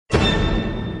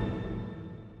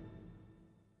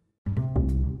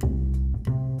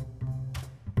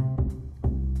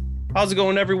How's it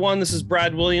going, everyone? This is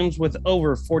Brad Williams with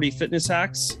Over 40 Fitness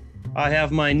Hacks. I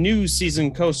have my new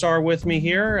season co-star with me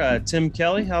here, Tim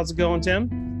Kelly. How's it going,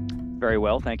 Tim? Very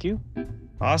well, thank you.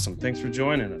 Awesome. Thanks for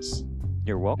joining us.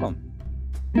 You're welcome.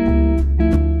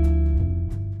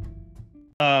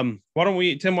 Why don't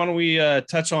we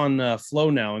touch on flow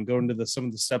now and go into some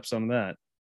of the steps on that?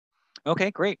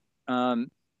 Okay, great.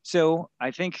 So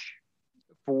I think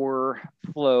for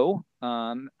flow,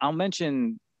 I'll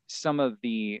mention some of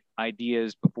the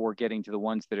ideas before getting to the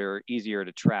ones that are easier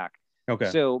to track. Okay.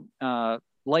 So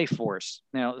life force.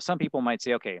 Now, some people might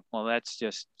say, okay, well, that's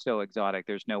just so exotic.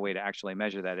 There's no way to actually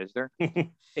measure that, is there?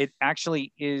 It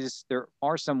actually is. There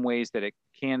are some ways that it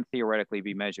can theoretically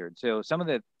be measured. So some of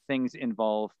the things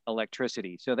involve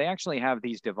electricity. So they actually have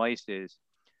these devices.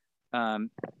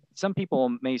 Some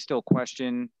people may still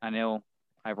question, I know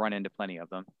I've run into plenty of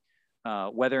them,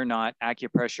 whether or not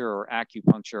acupressure or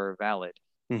acupuncture are valid.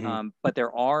 Mm-hmm. But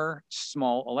there are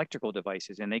small electrical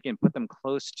devices, and they can put them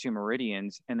close to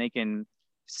meridians, and they can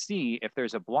see if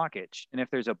there's a blockage. And if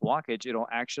there's a blockage, it'll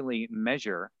actually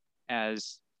measure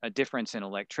as a difference in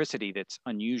electricity that's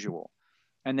unusual.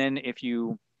 And then if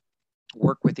you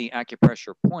work with the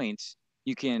acupressure points,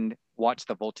 you can watch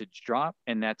the voltage drop,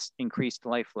 and that's increased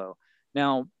life flow.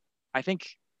 Now, I think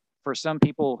for some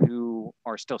people who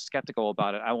are still skeptical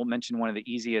about it, I will mention one of the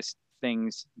easiest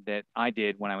things that I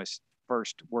did when I was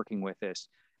first working with this.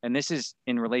 And this is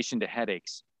in relation to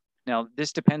headaches. Now,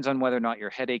 this depends on whether or not your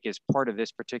headache is part of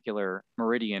this particular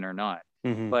meridian or not.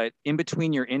 Mm-hmm. But in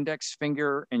between your index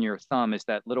finger and your thumb is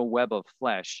that little web of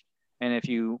flesh. And if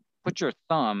you put your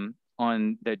thumb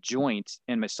on the joint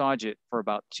and massage it for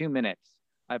about 2 minutes,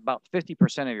 about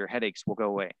 50% of your headaches will go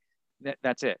away.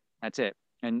 That's it. That's it.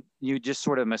 And you just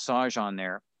sort of massage on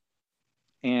there.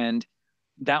 And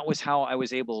that was how I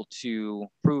was able to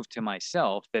prove to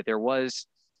myself that there was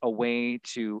a way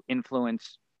to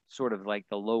influence sort of like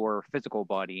the lower physical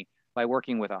body by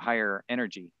working with a higher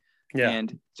energy. Yeah.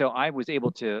 And so I was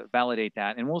able to validate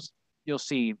that. And you'll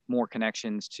see more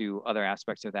connections to other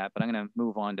aspects of that, but I'm going to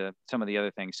move on to some of the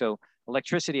other things. So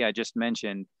electricity, I just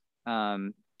mentioned,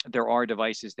 there are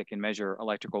devices that can measure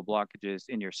electrical blockages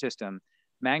in your system.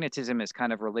 Magnetism is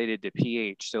kind of related to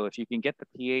pH. So if you can get the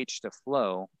pH to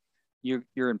flow,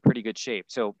 you're in pretty good shape.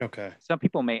 So Okay. Some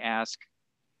people may ask,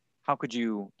 how could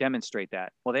you demonstrate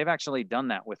that? Well, they've actually done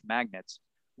that with magnets.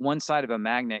 One side of a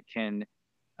magnet can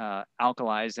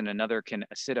alkalize and another can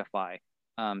acidify.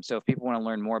 So if people want to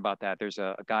learn more about that, there's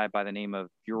a guy by the name of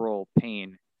Burel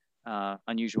Payne,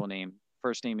 unusual name.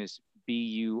 First name is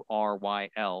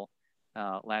Buryl,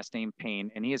 last name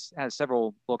Payne. And he has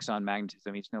several books on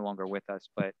magnetism. He's no longer with us,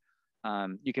 but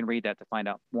you can read that to find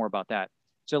out more about that.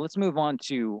 So let's move on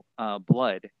to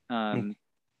blood,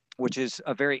 which is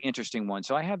a very interesting one.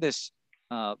 So I have this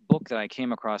book that I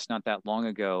came across not that long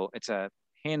ago. It's a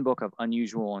handbook of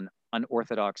unusual and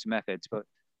unorthodox methods. But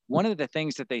one of the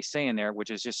things that they say in there, which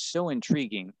is just so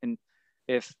intriguing, and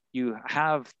if you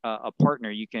have a partner,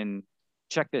 you can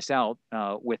check this out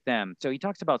with them. So he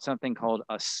talks about something called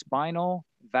a spinal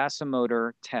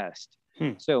vasomotor test.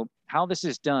 So how this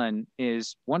is done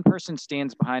is one person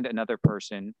stands behind another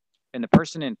person, and the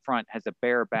person in front has a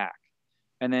bare back.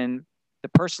 And then the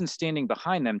person standing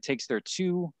behind them takes their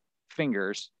 2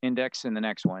 fingers, index and the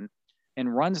next one,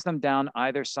 and runs them down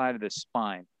either side of the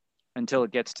spine until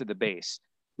it gets to the base.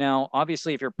 Now,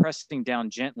 obviously, if you're pressing down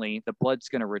gently, the blood's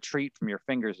going to retreat from your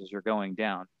fingers as you're going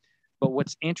down. But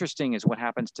what's interesting is what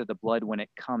happens to the blood when it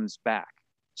comes back.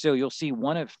 So you'll see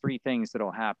one of 3 things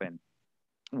that'll happen.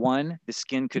 1, the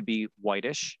skin could be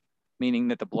whitish, meaning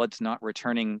that the blood's not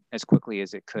returning as quickly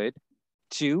as it could.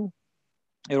 2,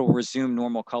 it'll resume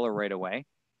normal color right away.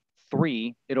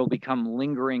 3, it'll become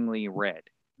lingeringly red.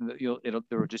 There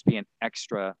will just be an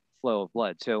extra flow of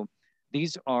blood. So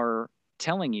these are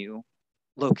telling you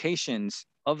locations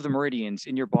of the meridians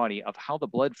in your body of how the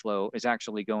blood flow is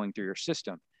actually going through your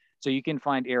system. So you can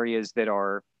find areas that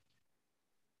are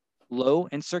low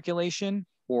in circulation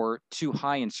or too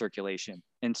high in circulation.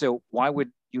 And so why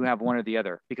would you have one or the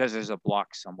other? Because there's a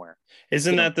block somewhere.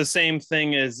 Isn't that the same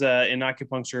thing as in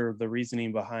acupuncture, the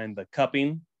reasoning behind the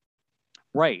cupping?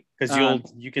 Right.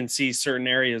 Because you can see certain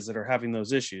areas that are having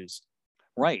those issues.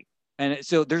 Right. And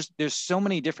so there's so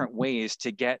many different ways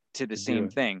to get to the same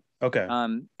thing. Okay.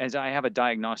 As I have a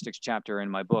diagnostics chapter in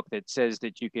my book that says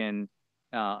that you can,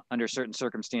 under certain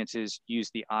circumstances,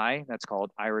 use the eye. That's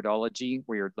called iridology,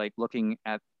 where you're like looking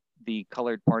at the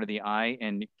colored part of the eye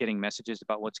and getting messages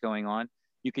about what's going on.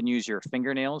 You can use your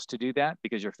fingernails to do that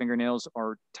because your fingernails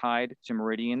are tied to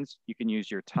meridians. You can use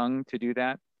your tongue to do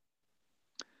that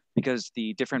because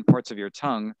the different parts of your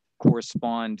tongue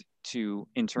correspond to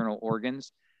internal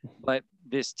organs. But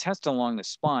this test along the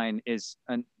spine is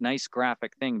a nice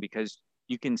graphic thing because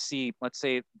you can see, let's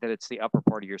say that it's the upper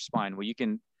part of your spine. Well, you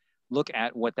can look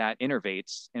at what that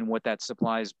innervates and what that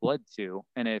supplies blood to.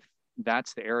 And if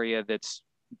that's the area that's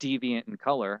deviant in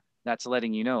color, that's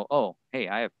letting you know, oh, hey,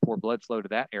 I have poor blood flow to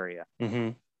that area. Mm-hmm.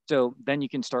 So then you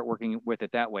can start working with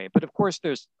it that way. But of course,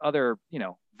 there's other,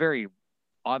 very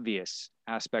obvious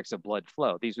aspects of blood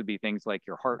flow. These would be things like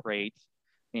your heart rate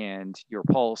and your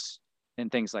pulse and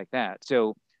things like that.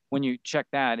 So when you check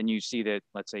that and you see that,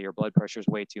 let's say your blood pressure is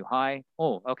way too high,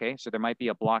 oh, okay, so there might be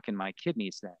a block in my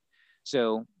kidneys then.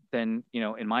 So then,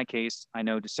 in my case, I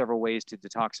know several ways to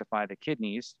detoxify the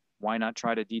kidneys. Why not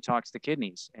try to detox the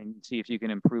kidneys and see if you can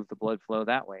improve the blood flow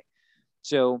that way?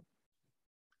 So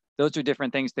those are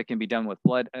different things that can be done with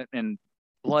blood, and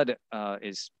blood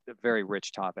is a very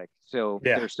rich topic. So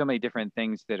there's so many different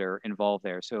things that are involved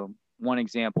there. So one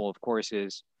example, of course,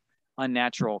 is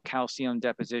unnatural calcium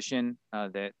deposition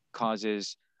that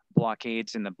causes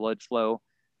blockades in the blood flow.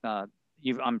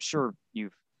 I'm sure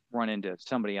you've run into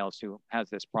somebody else who has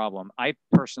this problem. I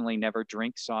personally never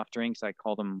drink soft drinks. I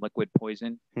call them liquid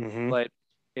poison. Mm-hmm. But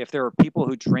if there are people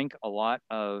who drink a lot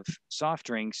of soft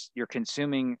drinks, you're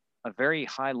consuming a very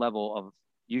high level of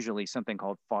usually something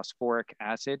called phosphoric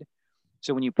acid.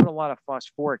 So when you put a lot of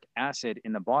phosphoric acid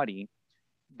in the body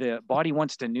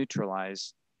wants to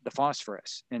neutralize the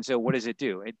phosphorus. And so what does it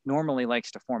do? It normally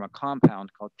likes to form a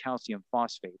compound called calcium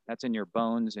phosphate. That's in your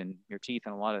bones and your teeth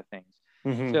and a lot of things.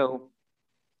 Mm-hmm. So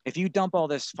if you dump all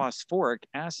this phosphoric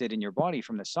acid in your body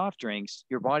from the soft drinks,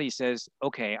 your body says,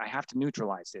 okay, I have to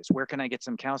neutralize this. Where can I get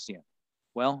some calcium?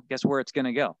 Well, guess where it's going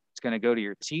to go? It's going to go to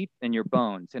your teeth and your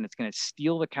bones, and it's going to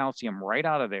steal the calcium right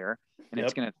out of there, and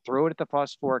it's going to throw it at the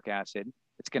phosphoric acid.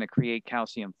 It's going to create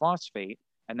calcium phosphate,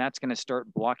 and that's going to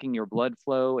start blocking your blood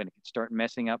flow, and it can start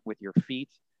messing up with your feet.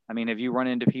 I mean, have you run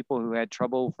into people who had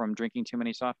trouble from drinking too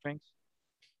many soft drinks?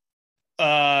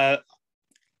 I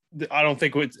don't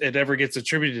think it ever gets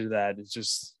attributed to that. It's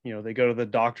just, they go to the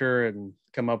doctor and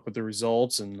come up with the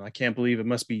results, and I can't believe it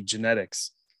must be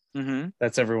genetics. Mm-hmm.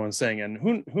 That's everyone's saying. And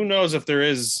who knows if there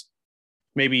is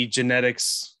maybe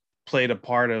genetics played a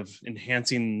part of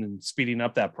enhancing and speeding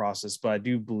up that process. But I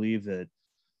do believe that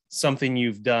something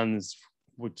you've done is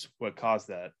what caused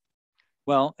that.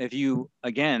 Well, if you,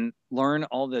 again, learn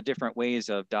all the different ways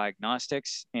of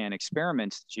diagnostics and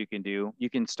experiments that you can do, you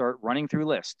can start running through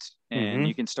lists and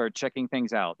you can start checking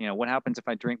things out. What happens if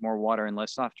I drink more water and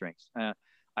less soft drinks?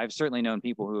 I've certainly known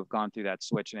people who have gone through that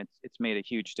switch, and it's made a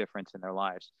huge difference in their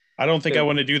lives. I don't think I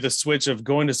want to do the switch of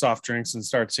going to soft drinks and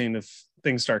start seeing if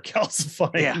things start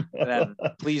calcifying. Yeah,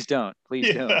 please don't.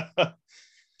 Please don't.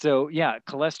 So yeah,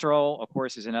 cholesterol, of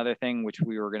course, is another thing which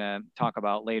we were going to talk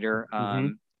about later.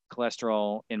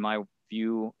 Cholesterol, in my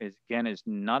view, is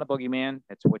not a boogeyman.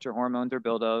 It's what your hormones are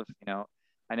built of.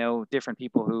 I know different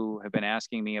people who have been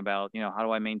asking me about, how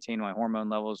do I maintain my hormone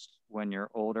levels when you're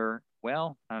older?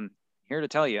 Well, I'm here to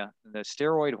tell you, the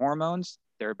steroid hormones,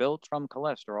 they're built from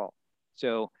cholesterol.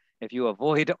 So if you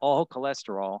avoid all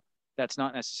cholesterol, that's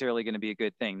not necessarily going to be a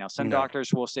good thing. Now, some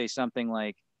doctors will say something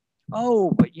like,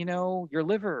 oh, but your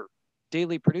liver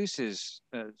daily produces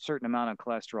a certain amount of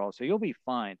cholesterol, so you'll be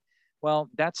fine. Well,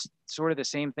 that's sort of the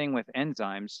same thing with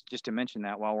enzymes, just to mention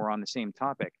that while we're on the same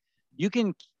topic.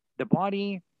 The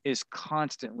body is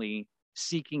constantly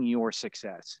seeking your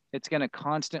success. It's going to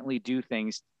constantly do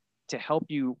things to help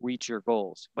you reach your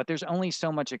goals. But there's only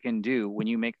so much it can do when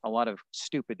you make a lot of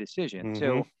stupid decisions.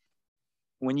 So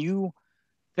when you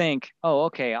think, oh,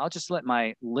 okay, I'll just let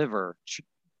my liver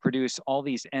produce all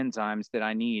these enzymes that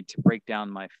I need to break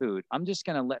down my food. I'm just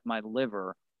going to let my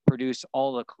liver produce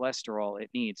all the cholesterol it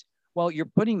needs. Well, you're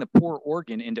putting the poor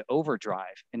organ into overdrive,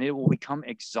 and it will become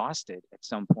exhausted at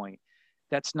some point.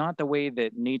 That's not the way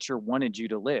that nature wanted you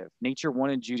to live. Nature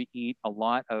wanted you to eat a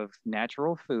lot of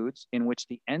natural foods in which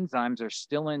the enzymes are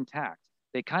still intact.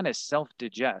 They kind of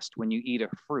self-digest when you eat a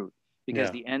fruit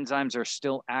because the enzymes are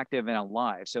still active and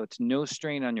alive. So it's no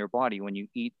strain on your body when you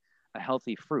eat a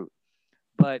healthy fruit.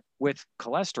 But with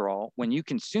cholesterol, when you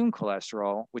consume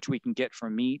cholesterol, which we can get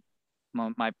from meat,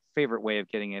 my favorite way of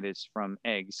getting it is from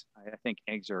eggs. I think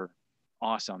eggs are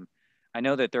awesome. I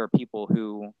know that there are people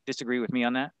who disagree with me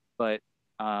on that, but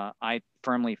I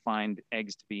firmly find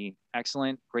eggs to be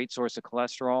excellent, great source of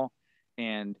cholesterol,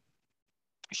 and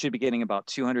should be getting about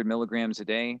 200 milligrams a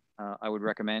day, I would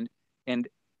recommend. And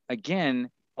again,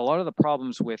 a lot of the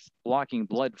problems with blocking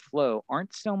blood flow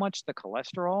aren't so much the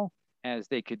cholesterol as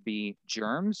they could be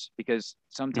germs, because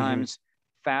sometimes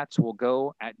fats will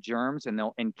go at germs and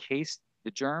they'll encase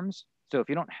the germs. So if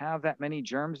you don't have that many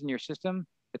germs in your system,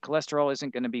 the cholesterol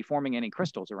isn't going to be forming any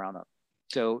crystals around them.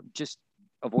 So just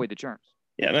avoid the germs.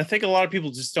 Yeah, and I think a lot of people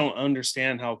just don't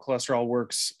understand how cholesterol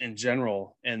works in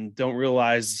general, and don't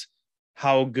realize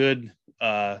how good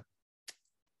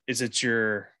is it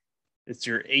your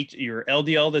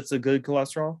LDL that's a good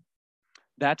cholesterol.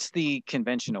 That's the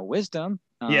conventional wisdom.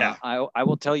 Yeah. I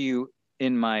will tell you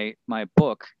in my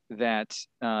book that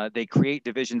they create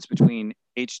divisions between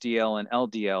HDL and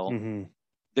LDL. Mm-hmm.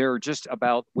 They're just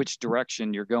about which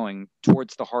direction you're going,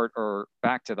 towards the heart or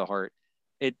back to the heart.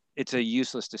 It's a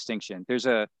useless distinction. There's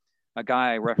a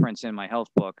guy I reference in my health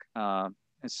book.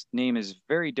 His name is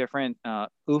very different.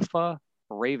 Uffe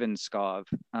Ravenskov.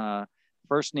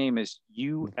 First name is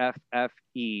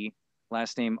Uffe,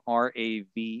 last name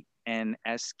Ravnskov.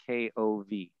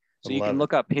 So you can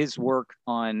look up his work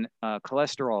on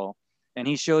cholesterol, and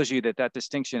he shows you that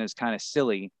distinction is kind of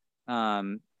silly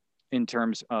in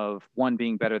terms of one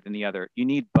being better than the other. You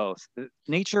need both.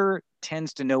 Nature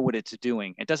tends to know what it's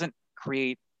doing. It doesn't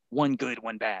create one good,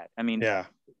 one bad. I mean,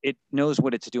 it knows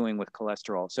what it's doing with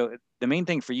cholesterol. So the main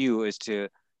thing for you is to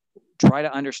try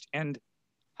to understand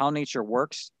how nature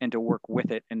works and to work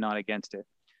with it and not against it.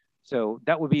 So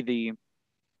that would be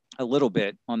a little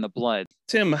bit on the blood.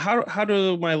 Tim, how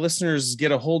do my listeners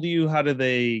get a hold of you? How do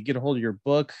they get a hold of your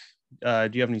book? Do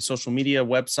you have any social media,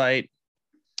 website?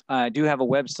 I do have a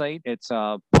website. It's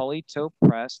Polytope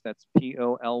Press. That's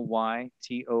Polytope.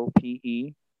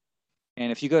 And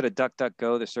if you go to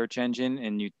DuckDuckGo, the search engine,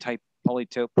 and you type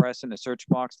Polytope Press in the search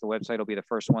box, the website will be the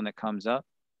first one that comes up.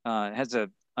 It has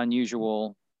an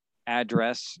unusual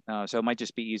address, so it might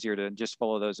just be easier to just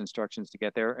follow those instructions to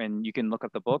get there. And you can look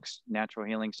up the books, Natural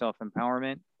Healing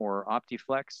Self-Empowerment or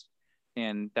OptiFlex,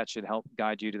 and that should help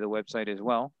guide you to the website as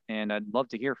well. And I'd love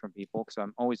to hear from people, because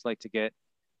I'm always like to get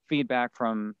feedback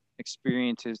from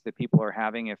experiences that people are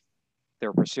having if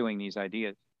they're pursuing these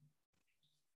ideas.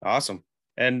 Awesome.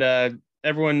 And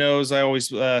everyone knows I always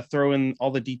throw in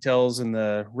all the details in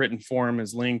the written form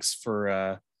as links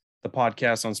for the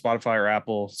podcast on Spotify or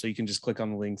Apple. So you can just click on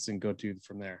the links and go to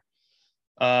from there.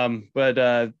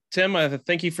 But Tim, I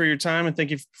thank you for your time, and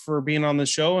thank you for being on the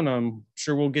show. And I'm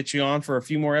sure we'll get you on for a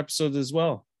few more episodes as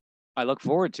well. I look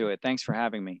forward to it. Thanks for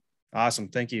having me. Awesome.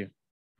 Thank you.